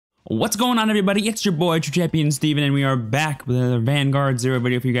What's going on, everybody? It's your boy TrueChampionSteven, and we are back with another Vanguard Zero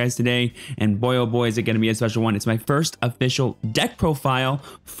video for you guys today. And boy, oh boy, is it going to be a special one. It's my first official deck profile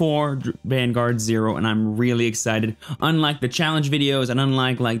for Vanguard Zero, and I'm really excited. Unlike the challenge videos and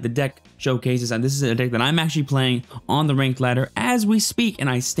unlike the deck showcases, this is a deck that I'm actually playing on the ranked ladder as we speak,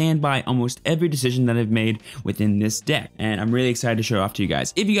 and I stand by almost every decision that I've made within this deck. And I'm really excited to show it off to you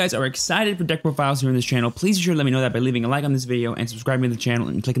guys. If you guys are excited for deck profiles here on this channel, please be sure to let me know that by leaving a like on this video and subscribing to the channel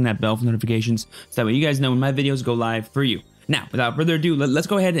and clicking that bell for notifications, so that way you guys know when my videos go live for you. Now, without further ado, let's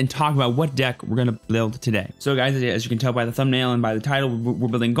go ahead and talk about what deck we're going to build today. So guys, as you can tell by the thumbnail and by the title, we're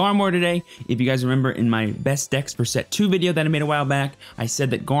building Garmore today. If you guys remember in my best decks for set 2 video that I made a while back, I said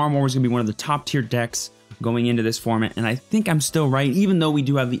that Garmore was going to be one of the top tier decks going into this format, and I think I'm still right, even though we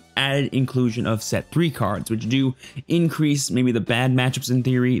do have the added inclusion of set 3 cards, which do increase maybe the bad matchups in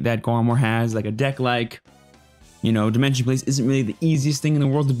theory that Garmore has. Like a deck like, you know, Dimension Place isn't really the easiest thing in the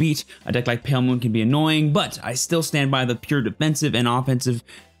world to beat. A deck like Pale Moon can be annoying, but I still stand by the pure defensive and offensive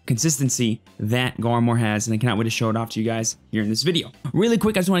consistency that Garmore has, and I cannot wait to show it off to you guys here in this video. Really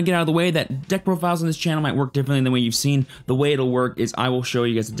quick, I just want to get out of the way that deck profiles on this channel might work differently than the way you've seen. The way it'll work is I will show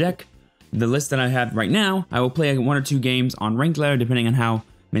you guys a deck, the list that I have right now. I will play 1 or 2 games on ranked ladder, depending on how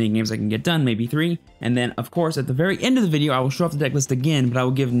many games I can get done, maybe 3. And then, of course, at the very end of the video, I will show off the deck list again, but I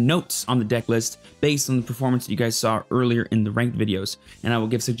will give notes on the deck list based on the performance that you guys saw earlier in the ranked videos. And I will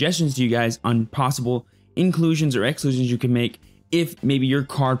give suggestions to you guys on possible inclusions or exclusions you can make if maybe your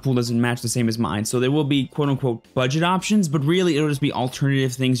card pool doesn't match the same as mine. So there will be quote-unquote budget options, but really it'll just be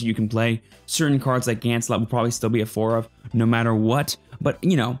alternative things you can play. Certain cards like Ganslot will probably still be a 4 of no matter what, but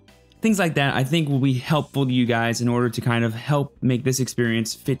you know, things like that I think will be helpful to you guys in order to kind of help make this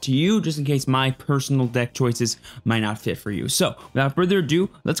experience fit to you, just in case my personal deck choices might not fit for you. So without further ado,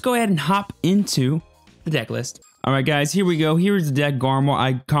 let's go ahead and hop into the deck list. All right, guys, here we go. Here's the deck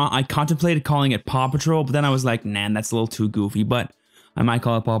Garmore. I contemplated calling it Paw Patrol, but then I was like, nah, that's a little too goofy. But I might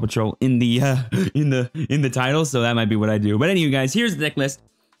call it Paw Patrol in the in the title, so that might be what I do. But anyway, guys, here's the deck list.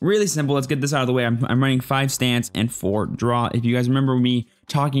 Really simple. Let's get this out of the way. I'm running 5 stance and 4 draw. If you guys remember me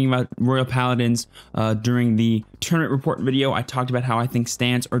talking about Royal Paladins during the tournament report video, I talked about how I think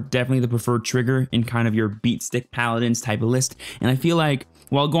stance are definitely the preferred trigger in kind of your beat stick paladins type of list. And I feel like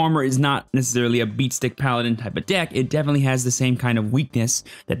while Garmore is not necessarily a beat stick paladin type of deck, it definitely has the same kind of weakness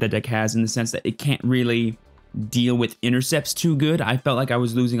that that deck has, in the sense that it can't really deal with intercepts too good. I felt like I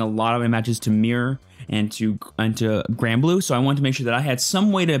was losing a lot of my matches to mirror and to Granblue, so I wanted to make sure that I had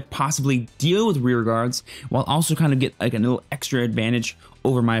some way to possibly deal with rear guards while also kind of get like a little extra advantage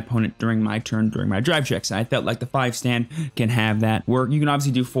over my opponent during my turn, during my drive checks. And I felt like the 5 stand can have that work. You can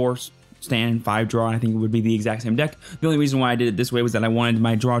obviously do 4 stand and 5 draw, and I think it would be the exact same deck. The only reason why I did it this way was that I wanted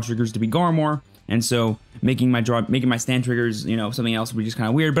my draw triggers to be Garmore, and so making my stand triggers, you know, something else would be just kind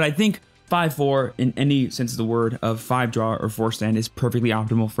of weird. But I think 5-4 in any sense of the word of 5 draw or 4 stand is perfectly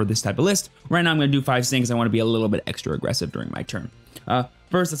optimal for this type of list. Right now I'm going to do 5 stand because I want to be a little bit extra aggressive during my turn.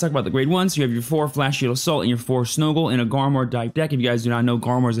 First, let's talk about the grade 1. So you have your 4 Flash Shield Assault and your 4 Snowgle in a Garmore type deck. If you guys do not know,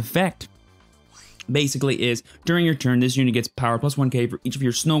 Garmore's effect basically is during your turn, this unit gets power plus 1k for each of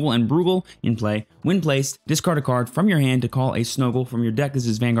your Snowgle and Brugal in play. When placed, discard a card from your hand to call a Snowgle from your deck. This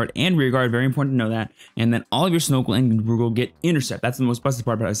is Vanguard and Rearguard, very important to know that. And then all of your Snowgle and Brugal get intercept. That's the most busted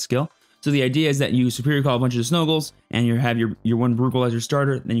part about this skill. So the idea is that you superior call a bunch of Snoggles, and you have your 1 Brugal as your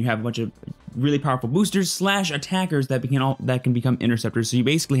starter. Then you have a bunch of really powerful boosters / attackers that can become interceptors. So you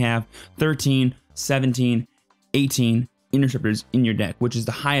basically have 13, 17, 18 interceptors in your deck, which is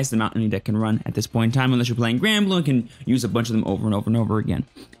the highest amount any deck can run at this point in time, unless you're playing Granblue and can use a bunch of them over and over and over again.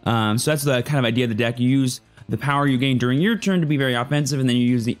 So that's the kind of idea of the deck. You use the power you gain during your turn to be very offensive, and then you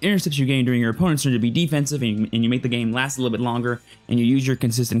use the intercepts you gain during your opponent's turn to be defensive, and you make the game last a little bit longer, and you use your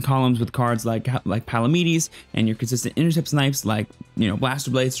consistent columns with cards like Palamedes, and your consistent intercept snipes like, you know,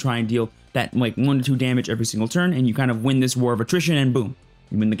 Blaster Blades, to try and deal that like 1 to 2 damage every single turn, and you kind of win this war of attrition, and boom,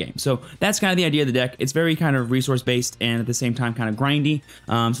 you win the game. So that's kind of the idea of the deck. It's very kind of resource based and at the same time kind of grindy.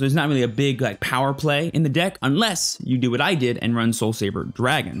 So there's not really a big like power play in the deck unless you do what I did and run Soul Saber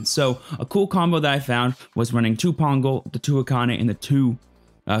Dragon. So a cool combo that I found was running 2 Pongal, the 2 Akane, and the 2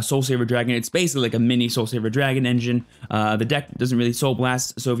 Soul Saber Dragon. It's basically like a mini Soul Saber Dragon engine. The deck doesn't really Soul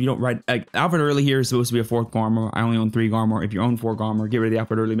Blast, so if you don't ride Alfred Early here is supposed to be a 4th Garmore. I only own 3 Garmore. If you own 4 Garmore, get rid of the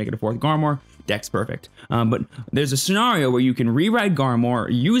Alfred Early, make it a 4th Garmore. Deck's perfect. But there's a scenario where you can rewrite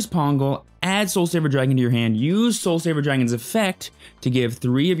Garmore, use Pongal, add Soul Saber Dragon to your hand, use Soul Saber Dragon's effect to give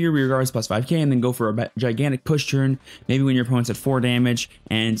 3 of your rear guards plus 5k, and then go for a gigantic push turn, maybe when your opponent's at 4 damage,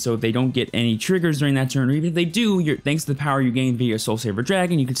 and so if they don't get any triggers during that turn, or even if they do, thanks to the power you gain via Soul Saber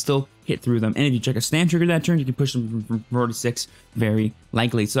Dragon, you can still hit hit through them. And if you check a stand trigger that turn, you can push them from 4 to 6 very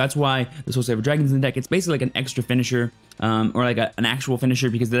likely. So that's why the Soul Saver Dragon's in the deck. It's basically like an extra finisher, or like an actual finisher,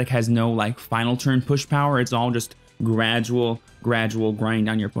 because the deck has no like final turn push power. It's all just gradual grind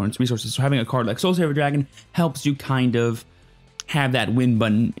down your opponent's resources. So having a card like Soul Saver Dragon helps you kind of have that win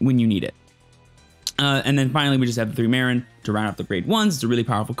button when you need it. And then finally, we just have the 3 Marin to round up the grade 1s. It's a really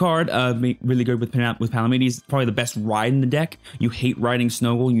powerful card, really good with Palamides. Probably the best ride in the deck. You hate riding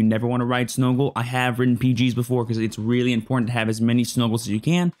Snowgle. You never want to ride Snowgle. I have ridden PGs before because it's really important to have as many Snoggles as you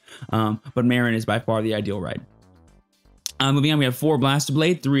can. But Marin is by far the ideal ride. Moving on, we have 4 Blaster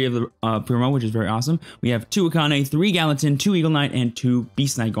Blade, 3 of the Primo, which is very awesome. We have 2 Akane, 3 Gallatin, 2 Eagle Knight, and 2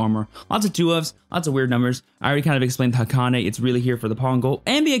 Beast Knight Garmore. Lots of 2-ofs, lots of weird numbers. I already kind of explained Hakane. It's really here for the Pollen Goal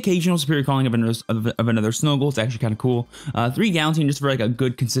and the occasional Superior Calling of another Snowgle. It's actually kind of cool. 3 Gallatin just for like a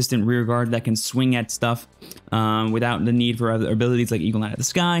good, consistent rear guard that can swing at stuff without the need for other abilities like Eagle Knight of the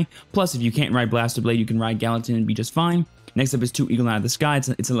Sky. Plus, if you can't ride Blaster Blade, you can ride Gallatin and be just fine. Next up is 2 Eagle Knight of the Sky. It's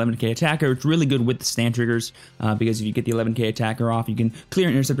an 11k attacker. It's really good with the stand triggers because if you get the 11k attacker off, you can clear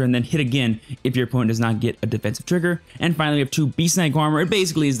an interceptor and then hit again if your opponent does not get a defensive trigger. And finally, we have 2 Beast Knight Garmore. It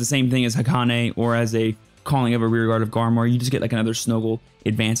basically is the same thing as Hakane or as a calling of a rear guard of Garmore. You just get like another Snowgle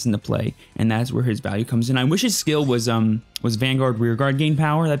advanced into play, and that's where his value comes in. I wish his skill was Vanguard rear guard gain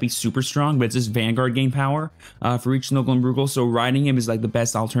power. That'd be super strong, but it's just Vanguard gain power for each Snowgle and Brugal. So riding him is like the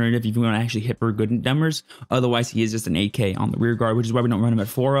best alternative if you want to actually hit for good numbers. Otherwise, he is just an 8k on the rear guard, which is why we don't run him at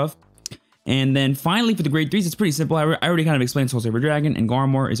 4 of. And then finally for the grade 3s, it's pretty simple. I already kind of explained Soul Saver Dragon, and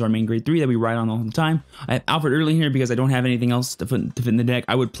Garmore is our main grade 3 that we ride on all the time. I have Alfred early here because I don't have anything else to fit in the deck.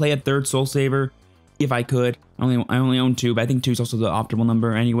 I would play a 3rd Soul Saver if I could. I only own 2, but I think 2 is also the optimal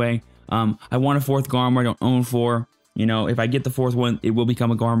number anyway. I want a 4th Garmore. I don't own 4. You know, if I get the 4th one, it will become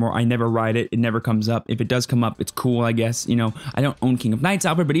a Garmore. I never ride it. It never comes up. If it does come up, it's cool, I guess. You know, I don't own King of Knights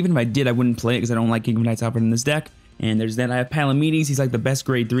Alfred, but even if I did, I wouldn't play it because I don't like King of Knights Alfred in this deck. And there's that. I have Palamides. He's like the best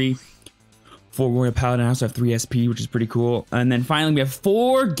grade 3. 4 Royal Paladin. I also have 3 SP, which is pretty cool. And then finally, we have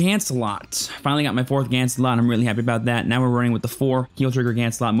 4 Gancelot. Finally got my 4th Gancelot. I'm really happy about that. Now we're running with the 4 Heel Trigger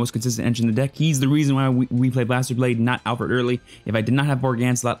Gancelot, most consistent engine in the deck. He's the reason why we play Blaster Blade, not Alfred early. If I did not have 4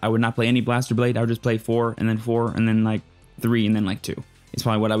 Gancelot, I would not play any Blaster Blade. I would just play 4, and then like 3, and then like 2. It's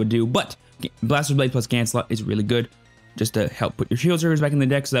probably what I would do. But Blaster Blade plus Gancelot is really good, just to help put your shield triggers back in the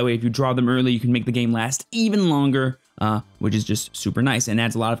deck, so that way if you draw them early, you can make the game last even longer, which is just super nice and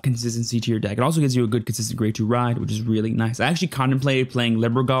adds a lot of consistency to your deck. It also gives you a good consistent grade 2 ride, which is really nice. I actually contemplated playing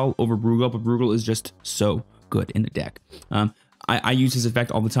Libregal over Brugal, but Brugal is just so good in the deck. I use his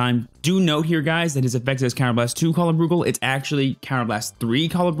effect all the time. Do note here, guys, that his effect says Counterblast 2 Call of Brugal. It's actually Counterblast 3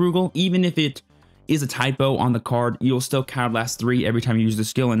 Call of Brugal. Even if it is a typo on the card, you'll still Counterblast 3 every time you use the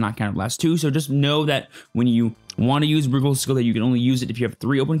skill and not Counterblast 2. So just know that when you want to use Brugal's skill, that you can only use it if you have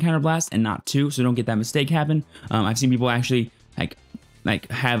 3 open Counterblast and not 2. So don't get that mistake happen. I've seen people actually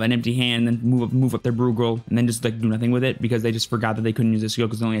like have an empty hand and then move up their Brugal and then just like do nothing with it because they just forgot that they couldn't use the skill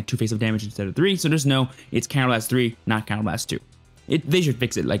because they only had 2 face-up damage instead of 3. So just know it's Counterblast 3, not Counterblast 2. They should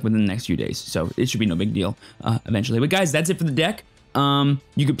fix it like within the next few days, so it should be no big deal eventually. But guys, that's it for the deck.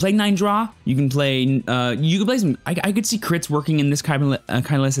 You could play 9 draw. You can play some. I could see crits working in this kind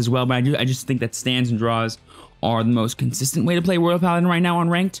of list as well, but I just think that stands and draws are the most consistent way to play Royal Paladin right now on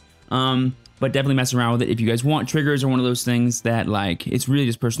ranked. But definitely mess around with it if you guys want. Triggers are one of those things that like it's really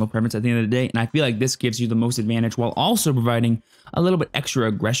just personal preference at the end of the day, and I feel like this gives you the most advantage while also providing a little bit extra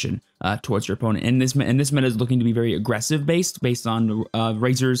aggression towards your opponent. And this meta is looking to be very aggressive based on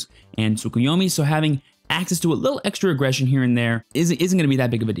Razors and Tsukuyomi, so having access to a little extra aggression here and there isn't going to be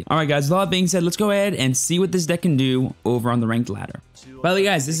that big of a deal. All right, guys, with all that being said, let's go ahead and see what this deck can do over on the ranked ladder. By the way,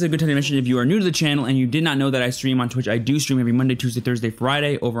 guys, this is a good time to mention if you are new to the channel and you did not know that I stream on Twitch, I do stream every Monday, Tuesday, Thursday,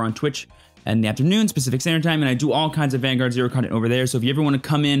 Friday over on Twitch in the afternoon, Pacific Standard Time, and I do all kinds of Vanguard Zero content over there. So if you ever want to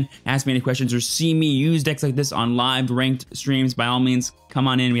come in, ask me any questions, or see me use decks like this on live ranked streams, by all means, come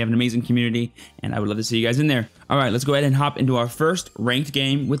on in. We have an amazing community, and I would love to see you guys in there. All right, let's go ahead and hop into our first ranked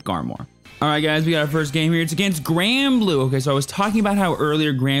game with Garmore. All right, guys, we got our first game here. It's against Granblue. Okay, so I was talking about how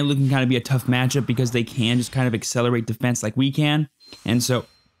earlier Granblue can kind of be a tough matchup because they can just kind of accelerate defense like we can. And so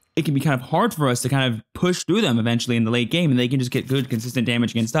it can be kind of hard for us to kind of push through them eventually in the late game, and they can just get good, consistent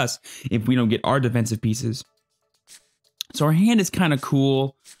damage against us if we don't get our defensive pieces. So our hand is kind of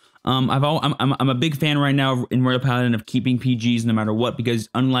cool. I'm a big fan right now in Royal Paladin of keeping PGs no matter what, because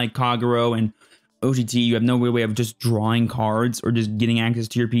unlike Kagero and OTT, you have no real way of just drawing cards or just getting access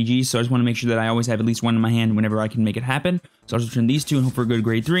to your PGs. So I just want to make sure that I always have at least one in my hand whenever I can make it happen. So I'll just turn these two and hope for a good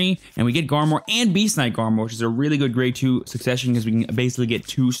grade 3. And we get Garmore and Beast Knight Garmore, which is a really good grade 2 succession because we can basically get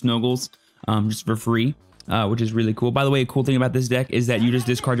 2 Snoggles just for free. which is really cool. By the way, a cool thing about this deck is that you just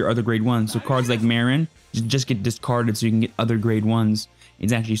discard your other grade 1s. So cards like Marin just get discarded so you can get other grade 1s.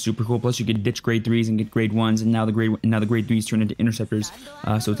 It's actually super cool. Plus, you get ditch grade 3s and get grade 1s, and now the grade 3s turn into interceptors.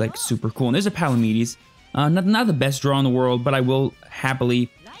 So it's like super cool. And there's a Palamedes. Not the best draw in the world, but I will happily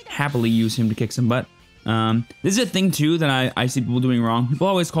use him to kick some butt. This is a thing too that I see people doing wrong. People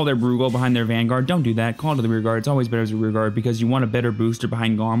always call their Brugal behind their Vanguard. Don't do that. Call it to the rear guard. It's always better as a rear guard because you want a better booster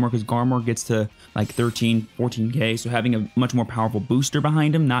behind Garmore, because Garmore gets to like 13, 14k. So having a much more powerful booster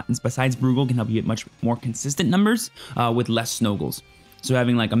behind him, besides Brugal, can help you get much more consistent numbers with less snoggles. So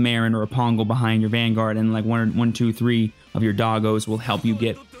having like a Marin or a Pongal behind your Vanguard and like 1, 2, 3 of your doggos will help you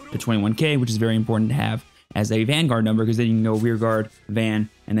get to 21k, which is very important to have as a Vanguard number, because then you can go rear guard, Van,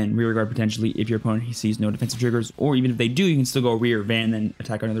 and then rear guard potentially if your opponent sees no defensive triggers, or even if they do, you can still go rear, Van, then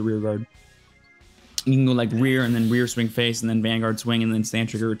attack another rear guard. You can go like rear and then rear swing face and then Vanguard swing and then stand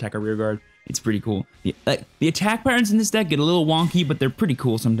trigger, attack a rear guard. It's pretty cool. The attack patterns in this deck get a little wonky, but they're pretty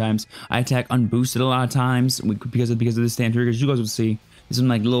cool sometimes. I attack unboosted a lot of times because of the stand triggers. You guys will see. There's some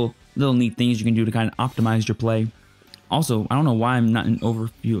like little neat things you can do to kind of optimize your play. Also, I don't know why I'm not in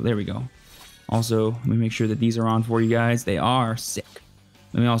overview. There we go. Also, let me make sure that these are on for you guys. They are sick.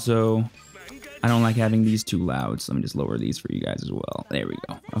 Let me also, I don't like having these too loud, so let me just lower these for you guys as well. There we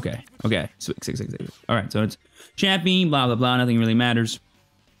go. Okay. Six. All right, so it's champion, blah, blah, blah. Nothing really matters.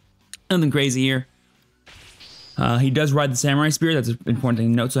 Nothing crazy here. He does ride the Samurai Spirit. That's an important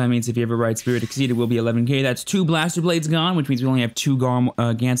thing to note. So that means if he ever rides Spirit Exceed, it will be 11k. That's 2 Blaster Blades gone, which means we only have 2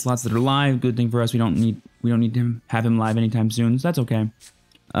 Gant slots that are live. Good thing for us. We don't need to have him live anytime soon, so that's okay.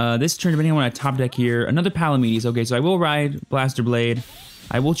 This turn, depending on what I top deck here, another Palamedes. Okay, so I will ride Blaster Blade.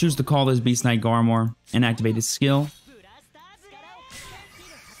 I will choose to call this Beast Knight Garmore and activate his skill.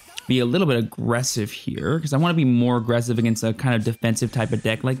 Be a little bit aggressive here, because I want to be more aggressive against a kind of defensive type of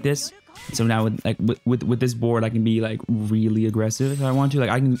deck like this. So now with this board, I can be like really aggressive if I want to. Like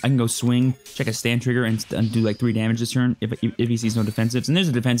I can go swing, check a stand trigger, and do like 3 damage this turn if he sees no defensives. And there's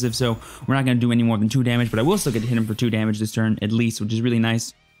a defensive, so we're not going to do any more than 2 damage, but I will still get to hit him for 2 damage this turn at least, which is really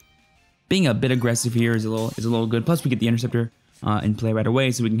nice. Being a bit aggressive here is a little good. Plus we get the interceptor in play right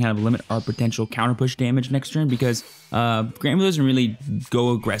away, so we can kind of limit our potential counter push damage next turn, because Granblue doesn't really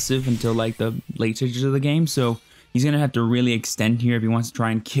go aggressive until like the late stages of the game, so he's going to have to really extend here if he wants to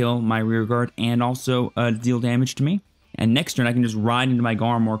try and kill my rear guard and also deal damage to me. And next turn, I can just ride into my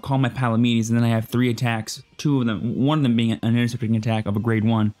Garmore, call my Palamedes, and then I have 3 attacks, 2 of them, one of them being an intercepting attack of a grade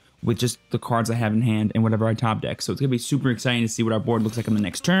 1 with just the cards I have in hand and whatever I top deck. So it's going to be super exciting to see what our board looks like on the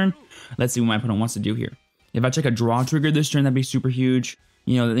next turn. Let's see what my opponent wants to do here. If I check a draw trigger this turn, that'd be super huge.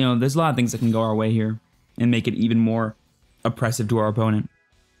 You know, there's a lot of things that can go our way here and make it even more oppressive to our opponent.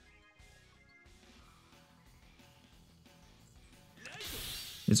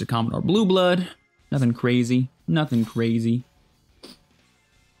 There's a Commodore Blue Blood. Nothing crazy. Nothing crazy.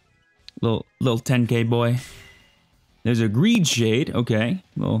 Little 10k boy. There's a Greed Shade. Okay.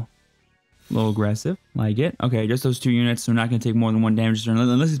 Little aggressive. Like it. Okay, just those 2 units. So we're not going to take more than 1 damage turn.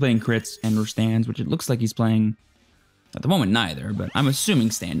 Unless he's playing crits and or stands, which it looks like he's playing at the moment neither. But I'm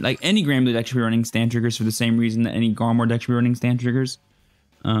assuming stand. Like any Granblue deck should be running stand triggers for the same reason that any Garmore deck should be running stand triggers.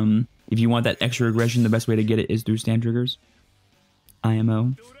 If you want that extra aggression, the best way to get it is through stand triggers.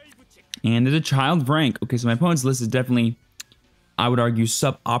 IMO. And there's a Child Rank. Okay, so my opponent's list is definitely, I would argue,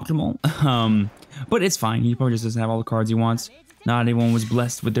 suboptimal. But it's fine. He probably just doesn't have all the cards he wants. Not everyone was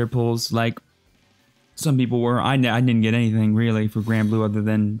blessed with their pulls like some people were. I didn't get anything really for Granblue other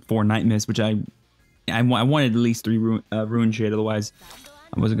than 4 Night Mist, which I wanted at least 3 Ruin Shade, otherwise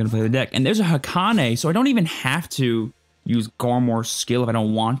I wasn't going to play the deck. And there's a Hakane, so I don't even have to use Garmore's skill if I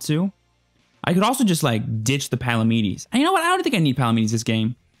don't want to. I could also just like ditch the Palamedes. And you know what? I don't think I need Palamedes this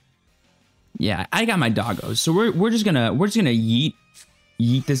game. Yeah, I got my doggos. So we're just gonna yeet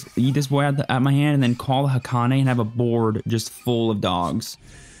this boy out my hand and then call Hakane and have a board just full of dogs,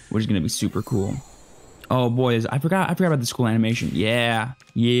 which is gonna be super cool. Oh boys, I forgot about this cool animation. Yeah,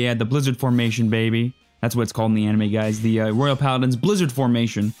 the Blizzard Formation, baby. That's what it's called in the anime, guys. The Royal Paladins Blizzard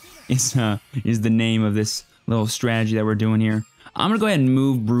Formation is the name of this little strategy that we're doing here. I'm gonna go ahead and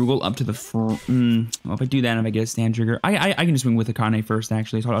move Brugal up to the front. Well, if I do that, and if I get a stand trigger, I can just swing with Hakane first,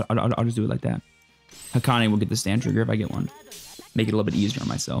 actually. So I'll just do it like that. Hakane will get the stand trigger if I get one. Make it a little bit easier on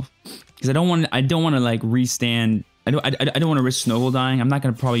myself, because I don't want to like restand. I don't want to risk Snowball dying. I'm not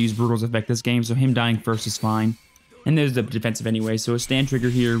gonna probably use Brugal's effect this game, so him dying first is fine. And there's the defensive anyway, so a stand trigger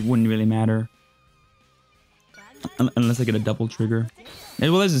here wouldn't really matter. Unless I get a double trigger.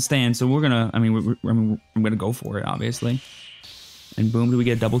 Well, there's a stand, so we're gonna. I'm gonna go for it, obviously. And boom, do we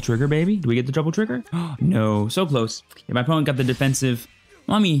get a double trigger, baby? Do we get the double trigger? Oh, no, so close. If my opponent got the defensive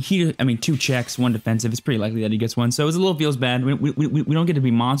Well, I mean, 2 checks, 1 defensive. It's pretty likely that he gets 1, so it a little feels bad. We don't get to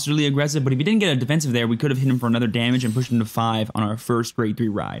be monsterly aggressive, but if he didn't get a defensive there, we could have hit him for another damage and pushed him to 5 on our first grade 3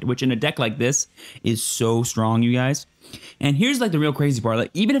 ride, which in a deck like this is so strong, you guys. And here's like the real crazy part.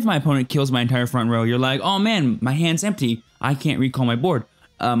 Like, even if my opponent kills my entire front row, you're like, oh man, my hand's empty. I can't recall my board.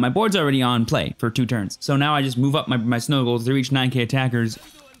 My board's already on play for 2 turns. So now I just move up my snow goals to reach 9k attackers,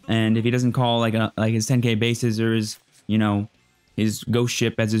 and if he doesn't call like his 10k bases or his, you know, his ghost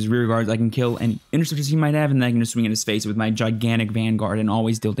ship as his rear guards, I can kill any interceptors he might have, and then I can just swing in his face with my gigantic Vanguard and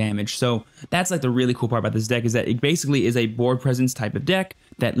always deal damage. So that's like the really cool part about this deck, is that it basically is a board presence type of deck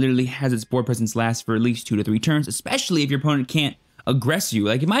that literally has its board presence last for at least 2 to 3 turns, especially if your opponent can't aggress you.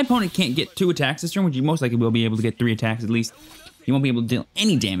 Like, if my opponent can't get 2 attacks this turn, which he most likely will be able to get 3 attacks at least, he won't be able to deal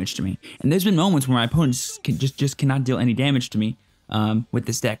any damage to me. And there's been moments where my opponents just cannot deal any damage to me with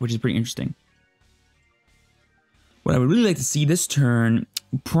this deck, which is pretty interesting. What I would really like to see this turn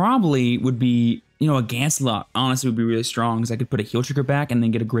probably would be, you know, a Ganslot. Honestly, would be really strong, because I could put a heal trigger back and then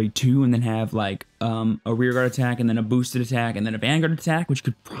get a grade 2 and then have like a rear guard attack and then a boosted attack and then a Vanguard attack, which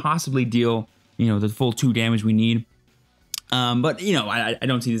could possibly deal, you know, the full 2 damage we need. But, you know, I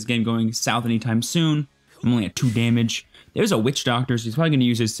don't see this game going south anytime soon. I'm only at 2 damage. There's a Witch Doctor, so he's probably going to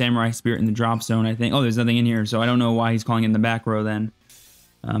use his Samurai Spirit in the drop zone, I think. Oh, there's nothing in here, so I don't know why he's calling in the back row then.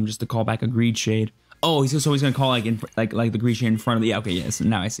 Just to call back a Greed Shade. Oh, he's going to call like the Greed Shade in front of the... Yeah, okay, yes,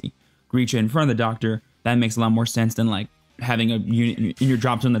 now I see. Greed Shade in front of the Doctor. That makes a lot more sense than like having a unit in your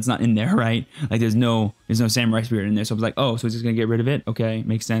drop zone that's not in there, right? Like there's no Samurai Spirit in there, so I was like, oh, so he's just going to get rid of it? Okay,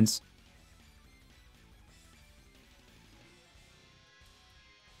 makes sense.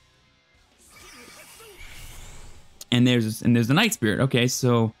 And there's the Night Spirit. Okay,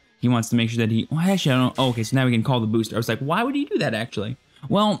 so he wants to make sure that he... Well, actually, I don't know. Oh, okay, so now we can call the booster. I was like, why would he do that, actually?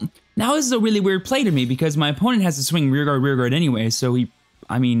 Well, now this is a really weird play to me, because my opponent has to swing rear guard anyway, so he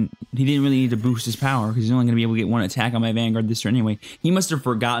didn't really need to boost his power, because he's only going to be able to get 1 attack on my Vanguard this turn anyway. He must have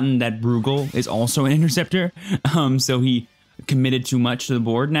forgotten that Bruegel is also an interceptor, so he committed too much to the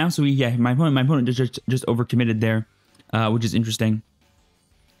board now. So my opponent just overcommitted there, which is interesting.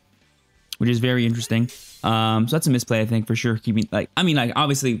 Which is very interesting. So that's a misplay, I think, for sure. Keeping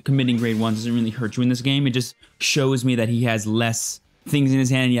obviously committing grade 1 doesn't really hurt you in this game. It just shows me that he has less things in his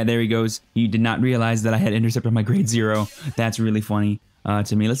hand. Yeah, there he goes. He did not realize that I had intercept on my grade 0. That's really funny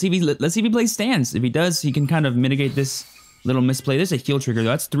to me. Let's see if he plays stands. If he does, he can kind of mitigate this little misplay. There's a heal trigger though.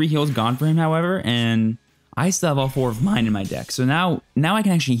 That's 3 heals gone for him, however, and I still have all 4 of mine in my deck. So now I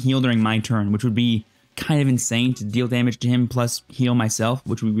can actually heal during my turn, which would be kind of insane to deal damage to him plus heal myself,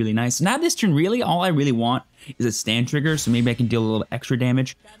 which would be really nice. So now this turn, really, all I really want is a stand trigger, so maybe I can deal a little extra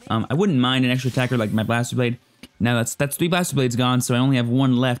damage. I wouldn't mind an extra attacker like my Blaster Blade. Now that's 3 Blaster Blades gone, so I only have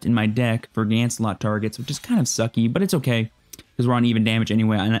 1 left in my deck for Ganslot targets, which is kind of sucky, but it's okay, because we're on even damage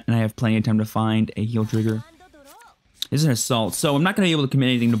anyway, and I have plenty of time to find a heal trigger. This is an assault, so I'm not going to be able to commit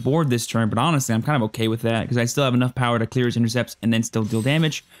anything to board this turn, but honestly, I'm kind of okay with that, because I still have enough power to clear his intercepts and then still deal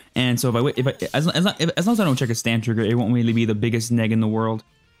damage. And so as long as I don't check a stand trigger, it won't really be the biggest neg in the world.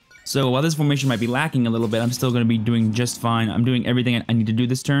 So while this formation might be lacking a little bit, I'm still going to be doing just fine. I'm doing everything I need to do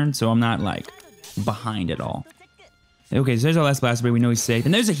this turn, so I'm not, like, behind at all. Okay, so there's our last Blaster Blade. We know he's safe.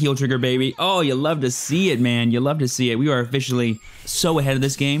 And there's a heal trigger, baby. Oh, you love to see it, man. You love to see it. We are officially so ahead of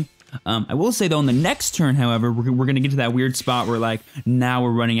this game. I will say, though, on the next turn, however, we're going to get to that weird spot where, like, now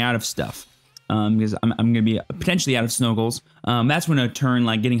we're running out of stuff. Because I'm going to be potentially out of snow goals. That's when a turn,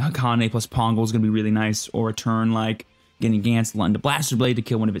 like, getting Hakane plus Pongo is going to be really nice. Or a turn, like, getting Ganslot into Blaster Blade to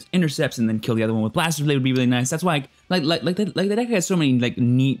kill one of his intercepts and then kill the other one with Blaster Blade would be really nice. That's why, the deck has so many, like,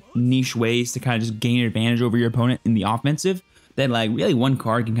 neat, niche ways to kind of just gain an advantage over your opponent in the offensive. That, like, really one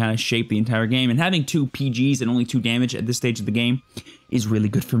card can kind of shape the entire game. And having 2 PGs and only 2 damage at this stage of the game is really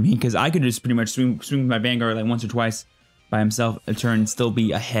good for me, because I could just pretty much swing my Vanguard like once or twice by himself a turn and still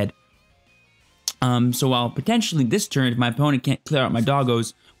be ahead. So while potentially this turn, if my opponent can't clear out my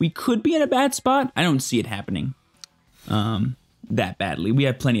doggos, we could be in a bad spot. I don't see it happening that badly. We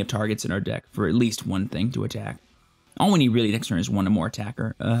have plenty of targets in our deck for at least 1 thing to attack. All we need really next turn is 1 or more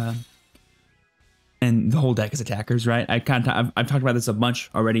attacker. And the whole deck is attackers, right? I've talked about this a bunch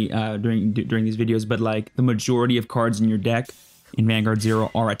already during these videos, but like the majority of cards in your deck in Vanguard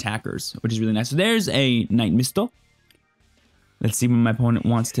Zero are attackers, which is really nice. So there's a Night Mistle. Let's see what my opponent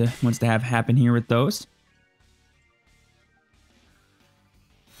wants to have happen here with those.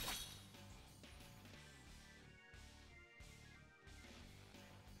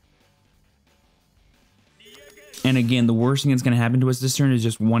 And again, the worst thing that's going to happen to us this turn is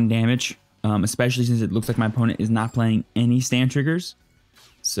just 1 damage. Especially since it looks like my opponent is not playing any stand triggers.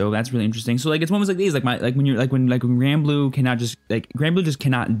 So that's really interesting. So like it's moments like these, like when Granblue cannot just Granblue just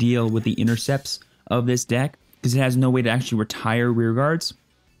cannot deal with the intercepts of this deck because it has no way to actually retire rear guards.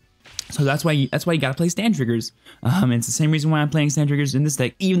 So that's why you gotta play stand triggers. It's the same reason why I'm playing stand triggers in this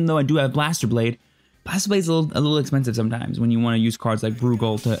deck, even though I do have Blaster Blade. Blaster Blade's a little expensive sometimes when you want to use cards like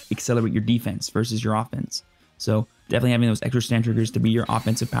Brugol to accelerate your defense versus your offense. So definitely having those extra stand triggers to be your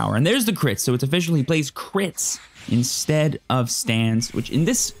offensive power. And there's the crits. So it's officially plays crits instead of stands, which in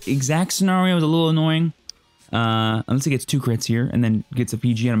this exact scenario is a little annoying. Unless it gets 2 crits here and then gets a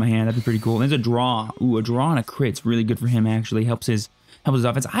PG out of my hand, that'd be pretty cool. And there's a draw. Ooh, a draw and a crit's really good for him. Actually helps his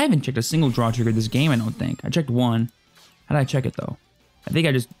offense. I haven't checked a single draw trigger this game. I don't think I checked one. How did I check it though? I think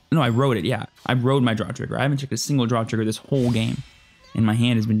I wrote it. Yeah, I wrote my draw trigger. I haven't checked a single draw trigger this whole game, and my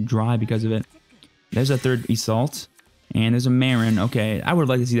hand has been dry because of it. There's a third Assault, and there's a Marin. Okay, I would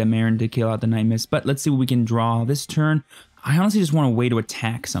like to see that Marin to kill out the Night Mist, but let's see what we can draw this turn. I honestly just want a way to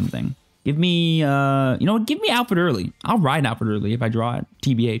attack something. Give me, you know what? Give me Outfit early. I'll ride Outfit early if I draw it.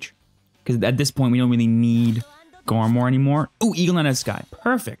 TBH, because at this point we don't really need Garmore anymore. Oh, Eagle Knight of the Sky.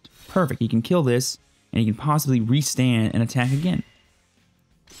 Perfect. Perfect. He can kill this, and he can possibly restand and attack again.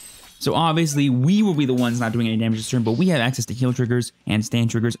 So obviously, we will be the ones not doing any damage this turn, but we have access to heal triggers and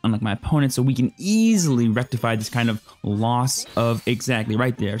stand triggers, unlike my opponent, so we can easily rectify this kind of loss of exactly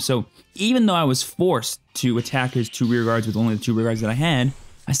right there. So even though I was forced to attack his 2 rear guards with only the 2 rear guards that I had,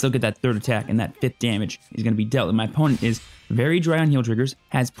 I still get that 3rd attack, and that 5th damage is going to be dealt. And my opponent is very dry on heal triggers,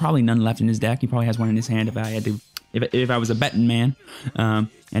 has probably none left in his deck. He probably has one in his hand if I had to, if I was a betting man.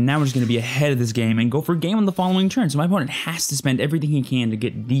 And now we're just going to be ahead of this game and go for a game on the following turn. So my opponent has to spend everything he can to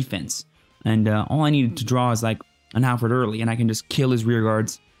get defense. And all I needed to draw is like an Alfred early, and I can just kill his rear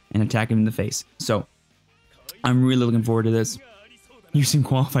guards and attack him in the face. So I'm really looking forward to this. You seem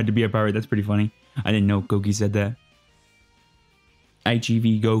qualified to be a pirate. That's pretty funny. I didn't know Goki said that.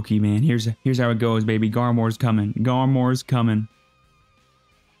 IGV Goki, man. Here's how it goes, baby. Garmore's coming. Garmore's coming.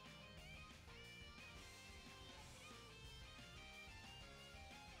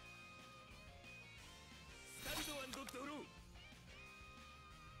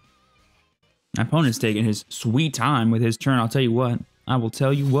 My opponent's taking his sweet time with his turn. I'll tell you what. I will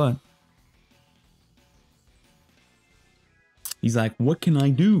tell you what. He's like, what can I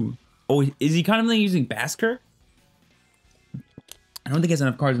do? Oh, is he kind of like using Basker? I don't think he has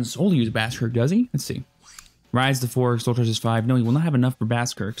enough cards in Soul to use Basker, does he? Let's see. Rides to 4, Soul Charges 5. No, he will not have enough for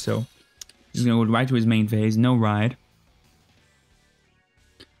Basker, so he's going to go right to his main phase. No ride.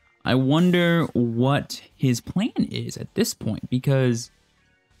 I wonder what his plan is at this point, because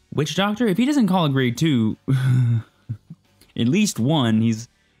Witch Doctor, if he doesn't call a grade 2, at least 1, he's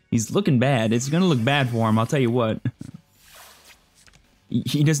looking bad. It's gonna look bad for him, I'll tell you what.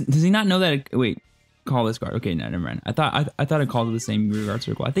 He does he not know that wait, call this card. Okay, no, never mind. I thought it called it the same rear guard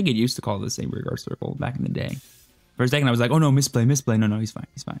circle. I think it used to call it the same rear guard circle back in the day. For a second I was like, oh no, misplay. No, he's fine.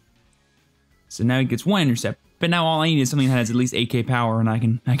 So now he gets 1 intercept. But now all I need is something that has at least 8k power, and I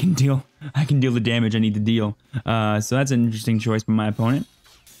can deal the damage I need to deal. So that's an interesting choice by my opponent.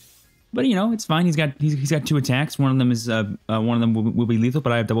 But you know, it's fine. He's got 2 attacks. One of them is will be lethal,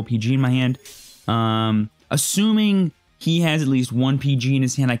 but I have double PG in my hand. Assuming he has at least 1 PG in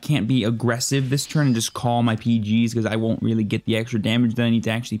his hand, I can't be aggressive this turn and just call my PGs because I won't really get the extra damage that I need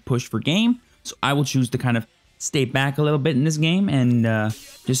to actually push for game. So I will choose to kind of stay back a little bit in this game and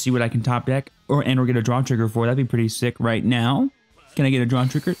just see what I can top deck or get a draw trigger for. That'd be pretty sick right now. Can I get a draw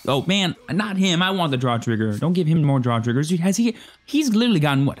trigger? Oh man, not him. I want the draw trigger. Don't give him more draw triggers. He's literally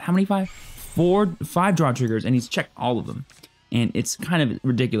gotten what? How many 5 draw triggers, and he's checked all of them. And it's kind of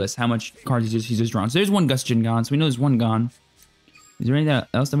ridiculous how much cards he's just drawn. So there's 1 Gustion gone. So we know there's 1 gone. Is there anything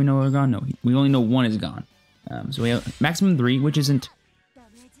else that we know are gone? No, we only know 1 is gone. So we have maximum 3, which isn't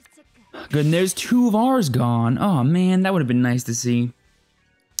good. And there's 2 of ours gone. Oh man, that would have been nice to see.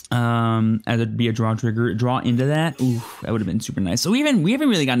 As it'd be a draw trigger, draw into that. Ooh, that would have been super nice. So we haven't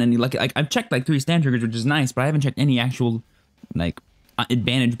really gotten any lucky. Like I've checked like 3 stand triggers, which is nice, but I haven't checked any actual like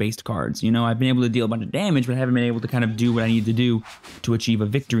advantage based cards. You know, I've been able to deal a bunch of damage, but I haven't been able to kind of do what I need to do to achieve a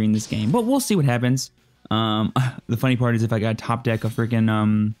victory in this game. But we'll see what happens. The funny part is if I got top deck a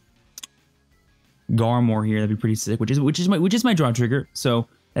freaking Garmore here, that'd be pretty sick. Which is my draw trigger. So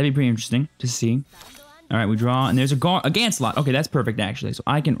that'd be pretty interesting to see. All right, we draw, and there's a Ganslot. Okay, that's perfect, actually. So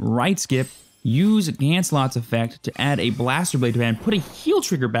I can right skip, use Ganslot's effect to add a Blaster Blade to hand, put a heal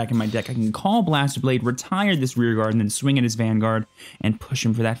trigger back in my deck. I can call Blaster Blade, retire this rear guard, and then swing at his Vanguard and push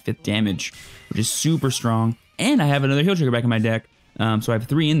him for that 5th damage, which is super strong. And I have another heal trigger back in my deck, so I have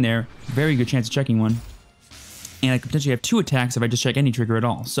 3 in there. Very good chance of checking 1. And I could potentially have 2 attacks if I just check any trigger at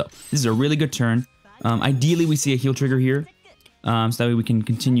all. So this is a really good turn. Ideally, we see a heal trigger here. so that way we can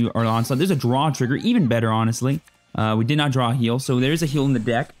continue our onslaught. There's a draw trigger, even better, honestly. We did not draw a heal, so there's a heal in the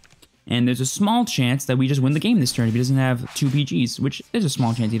deck. And there's a small chance that we just win the game this turn if he doesn't have 2 PGs, which there's a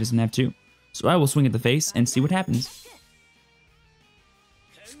small chance he doesn't have 2. So I will swing at the face and see what happens.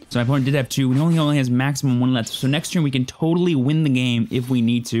 So my opponent did have 2, and he only has maximum 1 left. So next turn we can totally win the game if we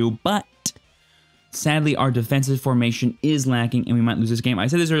need to, but sadly our defensive formation is lacking and we might lose this game. I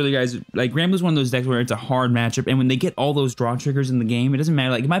said this earlier, guys, like Granblue's one of those decks where it's a hard matchup, and when they get all those draw triggers in the game, it doesn't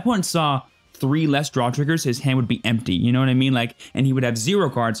matter. Like if my opponent saw 3 less draw triggers, his hand would be empty, you know what I mean? Like, and he would have 0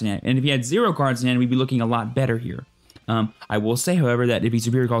 cards in hand, and if he had 0 cards in hand, we'd be looking a lot better here. I will say, however, that if he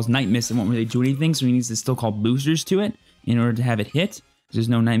superior calls Night Mist, it won't really do anything, so he needs to still call boosters to it in order to have it hit. There's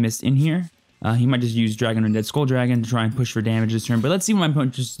no Night Mist in here. He might just use Dragon Undead Skull Dragon to try and push for damage this turn, but let's see what my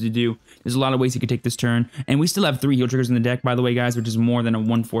opponent chooses to do. There's a lot of ways he could take this turn, and we still have 3 heal triggers in the deck, by the way, guys, which is more than a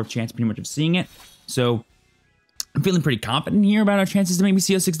 1/4 chance pretty much of seeing it. So I'm feeling pretty confident here about our chances to maybe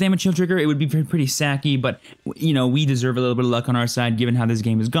see a 6 damage heal trigger. It would be pretty sacky, but, you know, we deserve a little bit of luck on our side given how this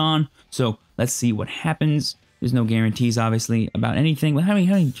game is gone. So let's see what happens. There's no guarantees, obviously, about anything. Well, how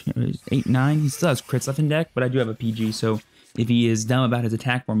many 8, 9? He still has crits left in deck, but I do have a PG, so if he is dumb about his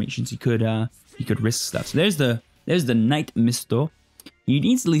attack formations, he could risk stuff. So there's the Night Misto. He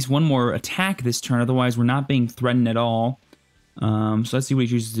needs at least 1 more attack this turn, otherwise we're not being threatened at all. So let's see what he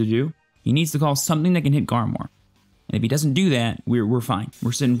chooses to do. He needs to call something that can hit Garmore. And if he doesn't do that, we're fine.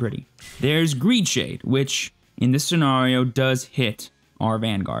 We're sitting pretty. There's Greed Shade, which in this scenario does hit our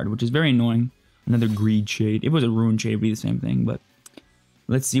Vanguard, which is very annoying. Another Greed Shade. If it was a Ruin Shade, it would be the same thing, but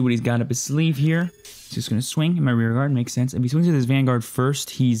let's see what he's got up his sleeve here. He's just going to swing in my rear guard. Makes sense. If he swings with his Vanguard first,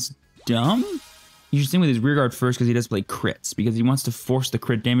 he's dumb. He should swing with his rear guard first because he does play crits, because he wants to force the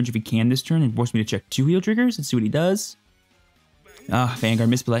crit damage if he can this turn and force me to check 2 heal triggers. Let's see what he does. Vanguard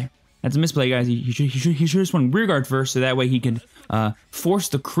misplay. That's a misplay, guys. He should have swung rear guard first, so that way he can force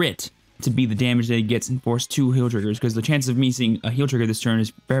the crit to be the damage that he gets and force 2 heal triggers, because the chance of me seeing a heal trigger this turn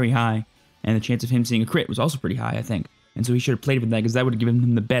is very high, and the chance of him seeing a crit was also pretty high, I think. And so he should have played with that, because that would have given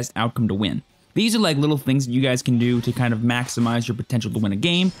him the best outcome to win. These are like little things that you guys can do to kind of maximize your potential to win a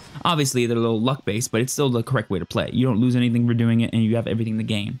game. Obviously, they're a little luck-based, but it's still the correct way to play. You don't lose anything for doing it, and you have everything to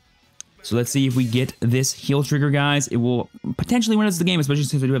gain. So let's see if we get this heal trigger, guys. It will potentially win us the game, especially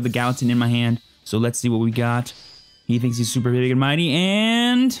since I do have the Gallatin in my hand. So let's see what we got. He thinks he's super big and mighty,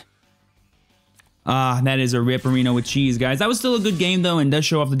 and that is a Ripperino with cheese, guys. That was still a good game, though, and does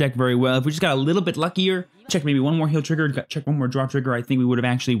show off the deck very well. If we just got a little bit luckier, check maybe 1 more heal trigger, check 1 more draw trigger, I think we would have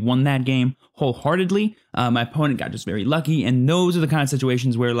actually won that game wholeheartedly. My opponent got just very lucky, and those are the kind of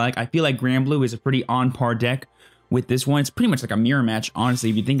situations where, like, I feel like Granblue is a pretty on-par deck with this one. It's pretty much like a mirror match, honestly,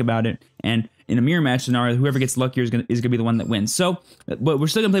 if you think about it. And in a mirror match scenario, whoever gets luckier is gonna be the one that wins. So, but we're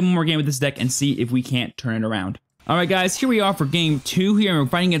still gonna play 1 more game with this deck and see if we can't turn it around. All right, guys, here we are for game 2 here, and we're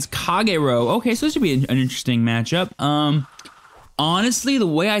fighting against Kagero. Okay, so this should be an interesting matchup. Honestly, the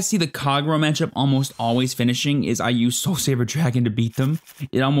way I see the Kagero matchup almost always finishing is I use Soul Saver Dragon to beat them.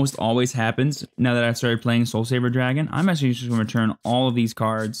 It almost always happens now that I started playing Soul Saver Dragon. I'm actually just gonna return all of these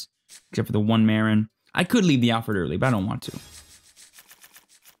cards, except for the 1 Marin. I could leave the Alfred early, but I don't want to.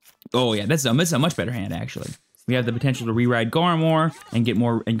 Oh yeah, that's a much better hand, actually. We have the potential to reride Garmore and get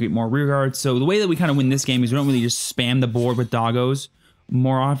more rear guards. So the way that we kind of win this game is we don't really just spam the board with doggos.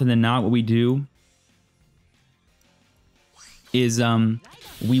 More often than not, what we do is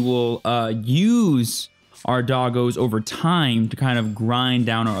we will use our doggos over time to kind of grind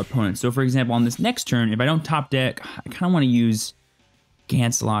down our opponents. So for example, on this next turn, if I don't top deck, I kind of want to use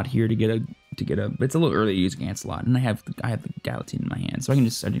Gancelot here to get a. But it's a little early to use Gancelot, and I have the Gallatin in my hand, so I can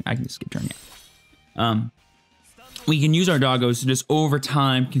just skip turn. Yeah. We can use our doggos to just over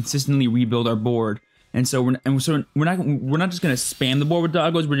time consistently rebuild our board, and so we're not just gonna spam the board with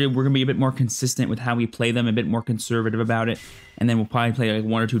doggos. We're gonna be a bit more consistent with how we play them, a bit more conservative about it, and then we'll probably play like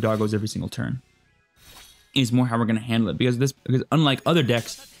 1 or 2 doggos every single turn. Is more how we're gonna handle it, because unlike other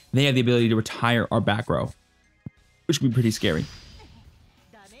decks, they have the ability to retire our back row, which can be pretty scary.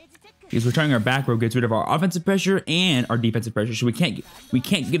 Because retiring our back row gets rid of our offensive pressure and our defensive pressure, so we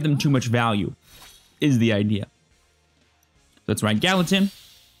can't give them too much value, is the idea. So let's ride Gallatin.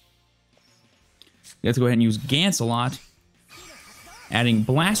 Let's go ahead and use Gancelot, adding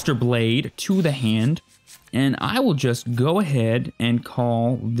Blaster Blade to the hand, and I will just go ahead and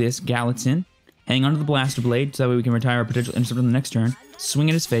call this Gallatin. Hang on to the Blaster Blade, so that way we can retire our potential intercept on the next turn. Swing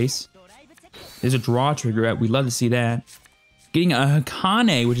at his face. There's a draw trigger. We'd love to see that. Getting a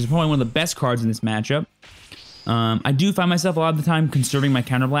Hakane, which is probably one of the best cards in this matchup. I do find myself a lot of the time conserving my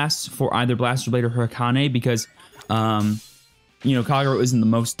counterblasts for either Blaster Blade or Hakane, because you know, Kagero isn't the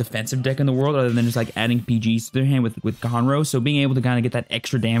most defensive deck in the world, other than just like adding PGs to their hand with Garmore. So being able to kind of get that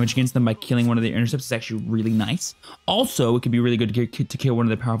extra damage against them by killing one of their intercepts is actually really nice. Also, it could be really good to kill one of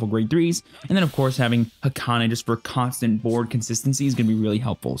the powerful grade 3s. And then, of course, having Hakane just for constant board consistency is going to be really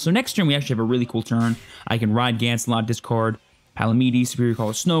helpful. So next turn, we actually have a really cool turn. I can ride Gancelot, discard Palamedes, Superior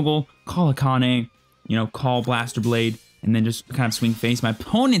Call Snowgle, call Hakane, you know, call Blaster Blade, and then just kind of swing face. My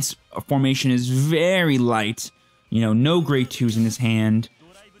opponent's formation is very light. You know, no grade 2s in his hand.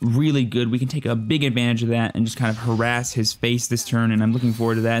 Really good. We can take a big advantage of that and just kind of harass his face this turn, and I'm looking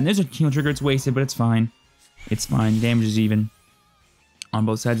forward to that. And there's a heal trigger. It's wasted, but it's fine. It's fine. Damage is even on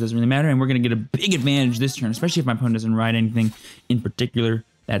both sides. Doesn't really matter. And we're going to get a big advantage this turn, especially if my opponent doesn't ride anything in particular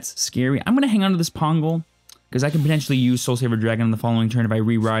that's scary. I'm going to hang on to this Pongal because I can potentially use Soul Saver Dragon on the following turn. If I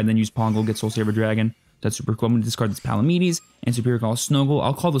re-ride, then use Pongal, get Soul Saver Dragon. That's super cool. I'm going to discard this Palamedes and Superior Call Snowgle.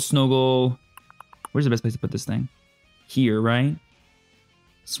 I'll call the Snowgle... Where's the best place to put this thing? Here, right?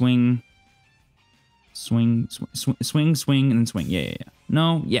 Swing, swing, swing, swing, and then swing. Yeah.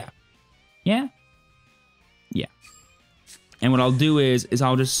 No, yeah. Yeah? Yeah. And what I'll do is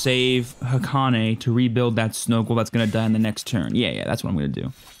I'll just save Hakane to rebuild that Snowgle that's going to die in the next turn. Yeah, that's what I'm going to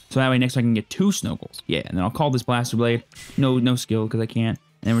do. So that way next turn I can get 2 Snowgles. Yeah, and then I'll call this Blaster Blade. No skill, because I can't.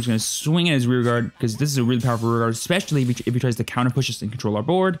 And then we're just going to swing at his rear guard, because this is a really powerful rear guard, especially if he tries to counter push us and control our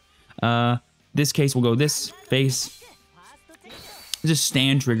board. This case will go this face. It's a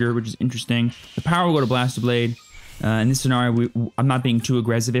stand trigger, which is interesting. The power will go to Blaster Blade. In this scenario, I'm not being too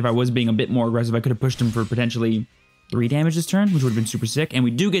aggressive. If I was being a bit more aggressive, I could have pushed him for potentially 3 damage this turn, which would have been super sick. And we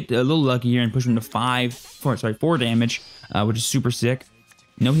do get a little lucky here and push him to 4 damage, which is super sick.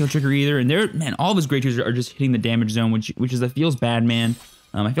 No heal trigger either. And there, man, all of his great 2s are just hitting the damage zone, which feels bad, man.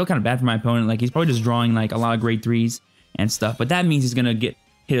 I feel kind of bad for my opponent. Like, he's probably just drawing like a lot of grade 3s and stuff. But that means he's gonna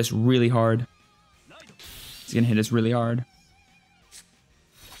hit us really hard. He's gonna hit us really hard.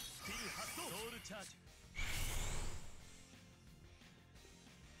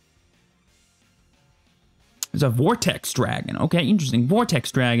 There's a Vortex Dragon. Okay, interesting.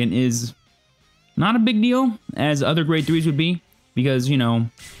 Vortex Dragon is not a big deal, as other grade 3s would be, because, you know,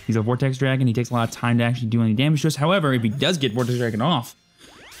 he's a Vortex Dragon. He takes a lot of time to actually do any damage to us. However, if he does get Vortex Dragon off,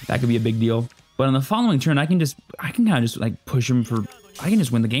 that could be a big deal. But on the following turn, I can kind of just like push him for... I can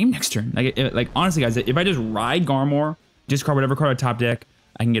just win the game next turn. Like honestly, guys, if I just ride Garmore, discard whatever card on top deck,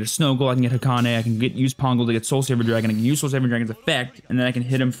 I can get a Snowgle, I can get Hakane, I can use Pongal to get Soul Saver Dragon, I can use Soul Saver Dragon's effect, and then I can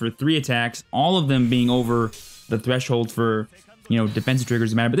hit him for 3 attacks, all of them being over the threshold for, you know, defensive triggers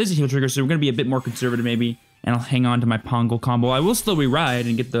doesn't matter. But this is a heal trigger, so we're going to be a bit more conservative maybe, and I'll hang on to my Pongal combo. I will still re-ride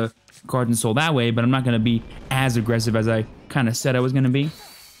and get the cards in Soul that way, but I'm not going to be as aggressive as I kind of said I was going to be.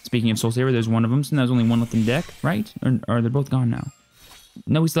 Speaking of Soul Saver, there's one of them, so there's only 1 left in deck, right? Or they're both gone now.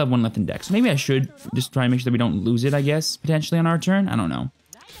 No, we still have 1 left in deck, so maybe I should just try and make sure that we don't lose it, I guess, potentially on our turn. I don't know.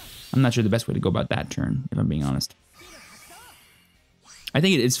 I'm not sure the best way to go about that turn, if I'm being honest. I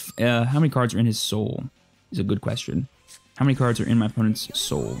think it's... how many cards are in his soul is a good question. How many cards are in my opponent's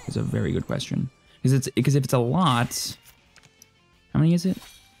soul is a very good question. Because if it's a lot... How many is it?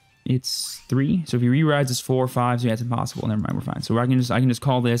 It's 3. So if he re-rides, it's 4 or 5. So yeah, it's impossible. Never mind, we're fine. So I can just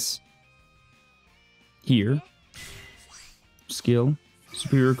call this here. Skill.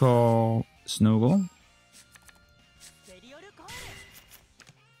 Superior Call Snowgle.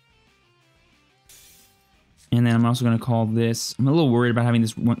 And then I'm also going to call this... I'm a little worried about having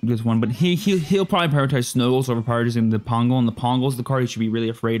this one, but he'll probably prioritize Snowgles over prioritizing the Pongal, and the Pongal's the card he should be really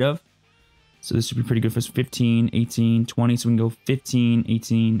afraid of. So this should be pretty good for us. 15, 18, 20. So we can go 15,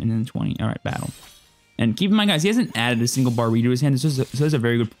 18, and then 20. All right, battle. And keep in mind, guys, he hasn't added a single Barui to his hand. So there's a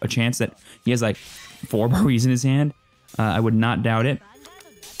very good chance that he has like 4 Baruis in his hand. I would not doubt it.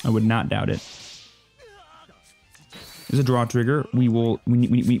 I would not doubt it. There's a draw trigger. We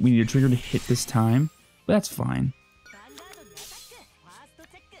need a trigger to hit this time. But that's fine.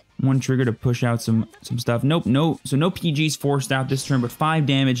 1 trigger to push out some stuff. Nope, no. So no PGs forced out this turn, but 5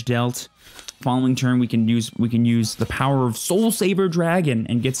 damage dealt. Following turn, we can use the power of Soul Saver Dragon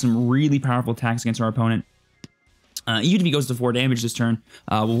and get some really powerful attacks against our opponent. Even if he goes to 4 damage this turn,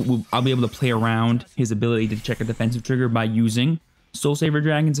 I'll be able to play around his ability to check a defensive trigger by using Soul Saver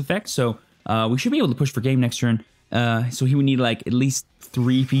Dragon's effect. So we should be able to push for game next turn. So he would need like at least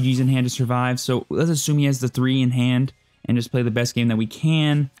 3 PGs in hand to survive. So let's assume he has the 3 in hand and just play the best game that we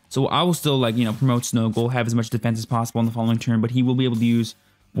can. So I will still, like, you know, promote Snowgle, have as much defense as possible on the following turn, but he will be able to use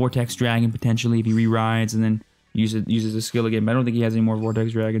Vortex Dragon potentially if he re-rides and then uses a skill again. But I don't think he has any more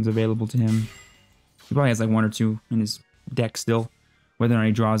Vortex Dragons available to him. He probably has like 1 or 2 in his deck still. Whether or not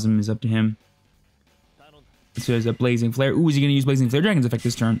he draws them is up to him. So there's a Blazing Flare. Ooh, is he gonna use Blazing Flare Dragon's effect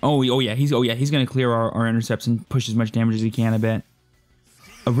this turn? Oh yeah, he's gonna clear our intercepts and push as much damage as he can, I bet.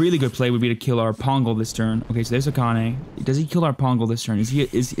 A really good play would be to kill our Pongal this turn. Okay, so there's Akane. Does he kill our Pongal this turn? Is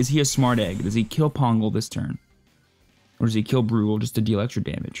he a smart egg? Does he kill Pongal this turn? Or does he kill Brugal just to deal extra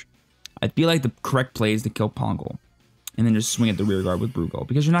damage? I feel like the correct play is to kill Pongal. And then just swing at the rear guard with Brugal.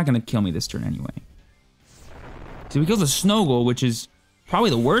 Because you're not going to kill me this turn anyway. So he kills a Snowgle, which is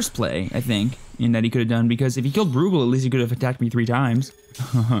probably the worst play, I think, in that he could have done. Because if he killed Brugal, at least he could have attacked me 3 times.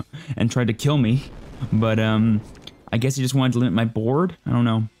 And tried to kill me. But, I guess he just wanted to limit my board? I don't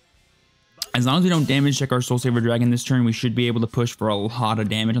know. As long as we don't damage check our Soul Saver Dragon this turn, we should be able to push for a lot of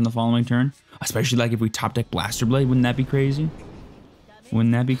damage on the following turn. Especially like if we top deck Blaster Blade, wouldn't that be crazy?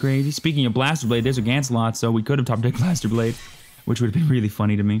 Wouldn't that be crazy? Speaking of Blaster Blade, there's a Gancelot, so we could have top decked Blaster Blade, which would have been really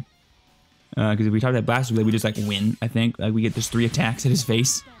funny to me. Because if we top deck Blaster Blade, we just like win, I think. Like we get just 3 attacks at his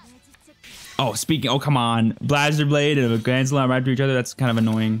face. Oh, come on. Blaster Blade and a Gancelot right after each other, that's kind of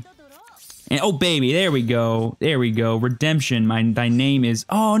annoying. And, oh, baby, there we go. There we go. Redemption. Thy name is...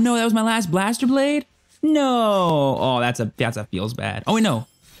 Oh, no, that was my last Blaster Blade? No. Oh, that's a feels bad. Oh, wait, no.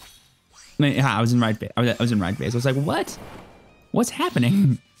 I was in right base. I was in right base. I was like, what? What's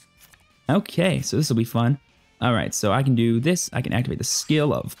happening? Okay, so this will be fun. All right, so I can do this. I can activate the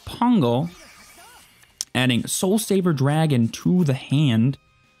skill of Pongal. Adding Soul Saver Dragon to the hand.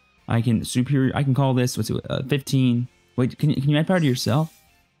 I can call this, what's it, 15. Wait, can you add power to yourself?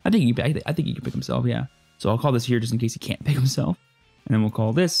 I think you can pick himself, yeah. So I'll call this here just in case he can't pick himself. And then we'll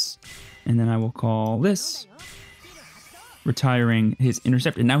call this. And then I will call this. Retiring his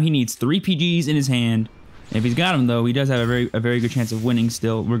Intercept. And now he needs 3 PGs in his hand. And if he's got them, though, he does have a very good chance of winning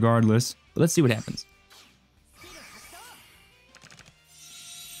still, regardless. But let's see what happens.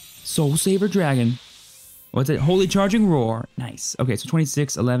 Soul Saver Dragon. What's it? Holy Charging Roar. Nice. Okay, so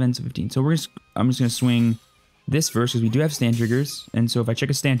 26, 11, so 15. So I'm just going to swing... this first, because we do have stand triggers, and so if I check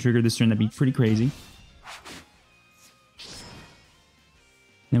a stand trigger this turn, that'd be pretty crazy.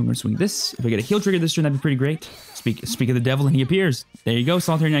 Then we're going to swing this. If I get a heal trigger this turn, that'd be pretty great. Speak of the devil, and he appears. There you go,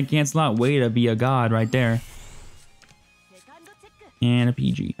 Solitary Knight Gancelot. Way to be a god right there. And a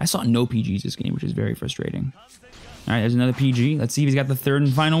PG. I saw no PGs this game, which is very frustrating. All right, there's another PG. Let's see if he's got the 3rd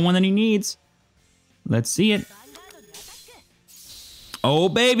and final one that he needs. Let's see it. Oh,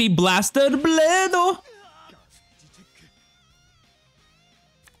 baby, Blaster Blade.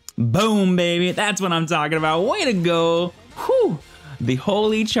 Boom, baby. That's what I'm talking about. Way to go. Whew. The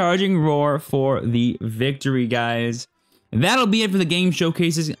Holy Charging Roar for the victory, guys. That'll be it for the game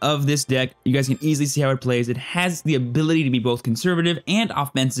showcases of this deck. You guys can easily see how it plays. It has the ability to be both conservative and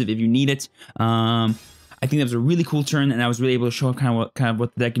offensive if you need it. I think that was a really cool turn, and I was really able to show kind of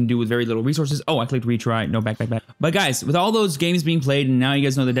what the deck can do with very little resources. Oh, I clicked retry. No, back. But guys, with all those games being played, and now you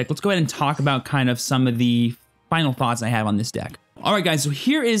guys know the deck, let's go ahead and talk about kind of some of the final thoughts I have on this deck. All right, guys, so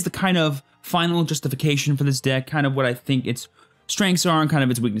here is the kind of final justification for this deck, kind of what I think its strengths are and kind of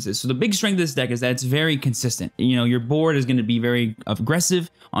its weaknesses. So the big strength of this deck is that it's very consistent. You know, your board is going to be very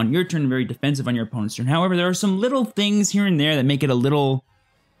aggressive on your turn, very defensive on your opponent's turn. However, there are some little things here and there that make it a little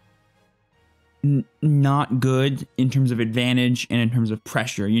not good in terms of advantage and in terms of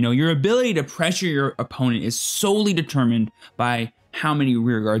pressure. You know, your ability to pressure your opponent is solely determined by how many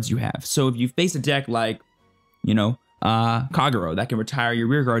rear guards you have. So if you face a deck like, you know, Kagero, that can retire your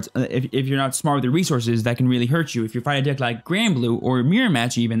rear guards. If you're not smart with the resources, that can really hurt you. If you fight a deck like Granblue or Mirror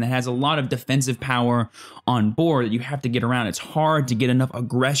Match even, that has a lot of defensive power on board that you have to get around, it's hard to get enough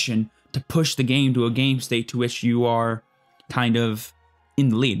aggression to push the game to a game state to which you are kind of in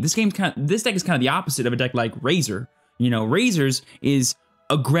the lead. This deck is kind of the opposite of a deck like Razor. You know, Razor's is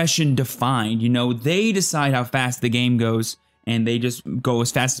aggression defined. You know, they decide how fast the game goes, and they just go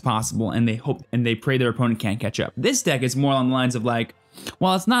as fast as possible, and they hope and they pray their opponent can't catch up. This deck is more on the lines of like,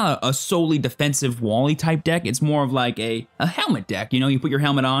 well, it's not a solely defensive Wally type deck. It's more of like a helmet deck. You know, you put your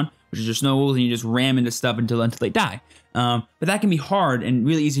helmet on, which is your snowballs, and you just ram into stuff until they die. But that can be hard and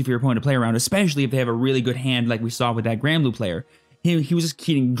really easy for your opponent to play around, especially if they have a really good hand like we saw with that Granblue player. He was just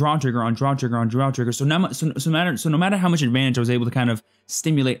keeping draw trigger on draw trigger on draw trigger. So no matter how much advantage I was able to kind of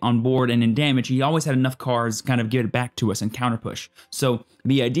stimulate on board and in damage, he always had enough cards to kind of give it back to us and counter push. So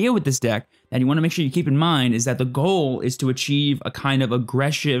the idea with this deck that you want to make sure you keep in mind is that the goal is to achieve a kind of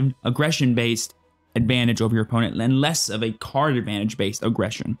aggression-based advantage over your opponent and less of a card advantage-based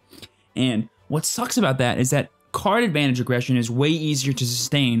aggression. And what sucks about that is that card advantage aggression is way easier to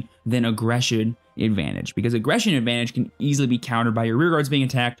sustain than aggression advantage, because aggression advantage can easily be countered by your rear guards being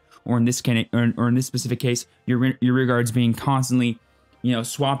attacked, or in this specific case, your rear guards being constantly you know,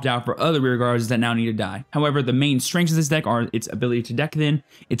 swapped out for other rear guards that now need to die. However, the main strengths of this deck are its ability to deck thin,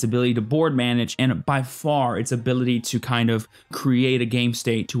 its ability to board manage, and by far its ability to kind of create a game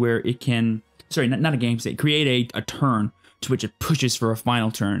state to where it can, sorry, not a game state, create a turn to which it pushes for a final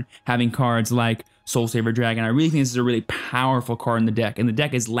turn, having cards like Soul Saver Dragon. I really think this is a really powerful card in the deck, and the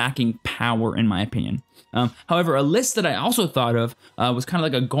deck is lacking power in my opinion. However, a list that I also thought of was kind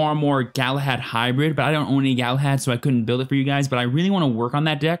of like a Garmore Galahad hybrid, but I don't own any Galahad, so I couldn't build it for you guys, but I really want to work on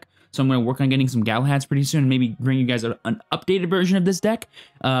that deck, so I'm going to work on getting some Galahads pretty soon, and maybe bring you guys an updated version of this deck,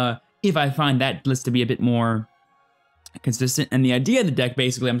 if I find that list to be a bit more consistent. And the idea of the deck,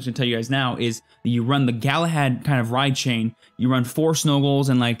 basically, I'm just gonna tell you guys now, is that you run the Galahad kind of ride chain. You run 4 Snowballs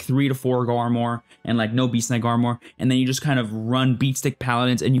and like 3 to 4 Garmore and like no Beast Knight Garmore, and then you just kind of run Beatstick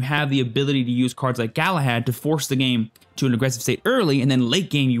Paladins, and you have the ability to use cards like Galahad to force the game to an aggressive state early, and then late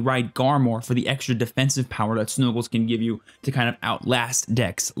game you ride Garmore for the extra defensive power that Snowballs can give you to kind of outlast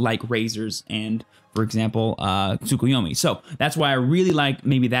decks like Razors and, for example, Tsukuyomi. So that's why I really like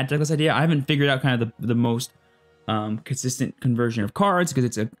maybe that decklist idea. I haven't figured out kind of the most consistent conversion of cards, because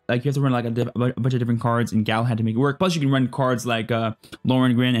it's like you have to run like a bunch of different cards in Galahad to make it work. Plus, you can run cards like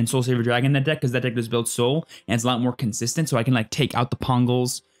Lorengrin and Soul Saver Dragon in that deck, because that deck does build Soul, and it's a lot more consistent. So I can like take out the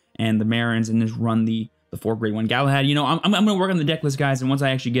Pongals and the Marins and just run the 4 Grade 1 Galahad. You know, I'm gonna work on the deck list, guys, and once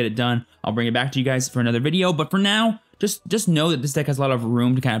I actually get it done, I'll bring it back to you guys for another video. But for now, just know that this deck has a lot of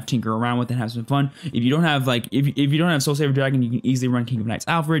room to kind of tinker around with and have some fun. If you don't have like if you don't have Soul Saver Dragon, you can easily run King of Knights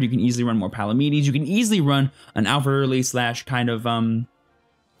Alfred. You can easily run more Palamedes. You can easily run an Alfred early / kind of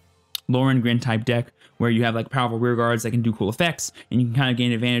Lorengrin type deck where you have like powerful rear guards that can do cool effects, and you can kind of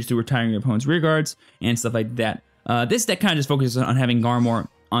gain advantage through retiring your opponent's rear guards and stuff like that. This deck kind of just focuses on having Garmore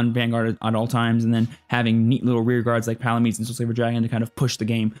on Vanguard at all times, and then having neat little rear guards like Palamedes and Soul Saver Dragon to kind of push the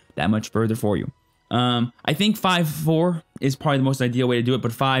game that much further for you. I think 5-4 is probably the most ideal way to do it,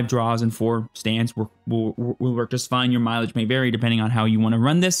 but 5 draws and 4 stands will work just fine. Your mileage may vary depending on how you want to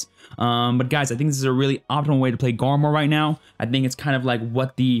run this. But guys, I think this is a really optimal way to play Garmore right now. I think it's kind of like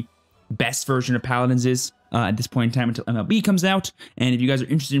what the best version of Paladins is at this point in time until MLB comes out. And if you guys are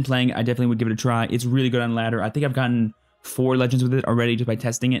interested in playing it, I definitely would give it a try. It's really good on ladder. I think I've gotten 4 legends with it already just by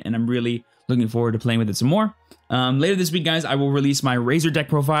testing it, and I'm really looking forward to playing with it some more. Later this week, guys, I will release my Razor deck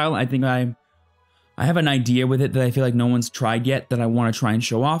profile. I think I have an idea with it that I feel like no one's tried yet that I want to try and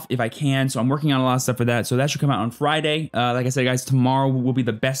show off if I can. So I'm working on a lot of stuff for that. So that should come out on Friday. Like I said, guys, tomorrow will be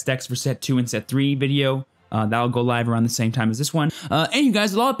the best decks for set 2 and set 3 video. That'll go live around the same time as this one. And you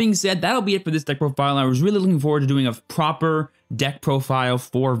guys, with all that being said, that'll be it for this deck profile. I was really looking forward to doing a proper deck profile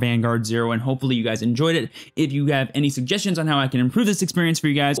for Vanguard Zero, and hopefully you guys enjoyed it. If you have any suggestions on how I can improve this experience for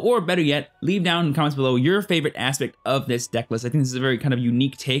you guys, or better yet, leave down in the comments below your favorite aspect of this deck list. I think this is a very kind of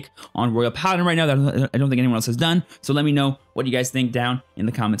unique take on Royal Paladin right now that I don't think anyone else has done. So let me know what you guys think down in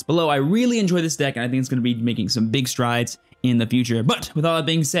the comments below. I really enjoy this deck, and I think it's going to be making some big strides in the future. But with all that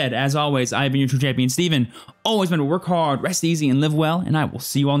being said, as always, I've been your true champion, Steven. Always been to work hard, rest easy, and live well, and I will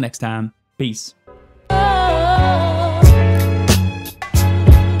see you all next time. Peace.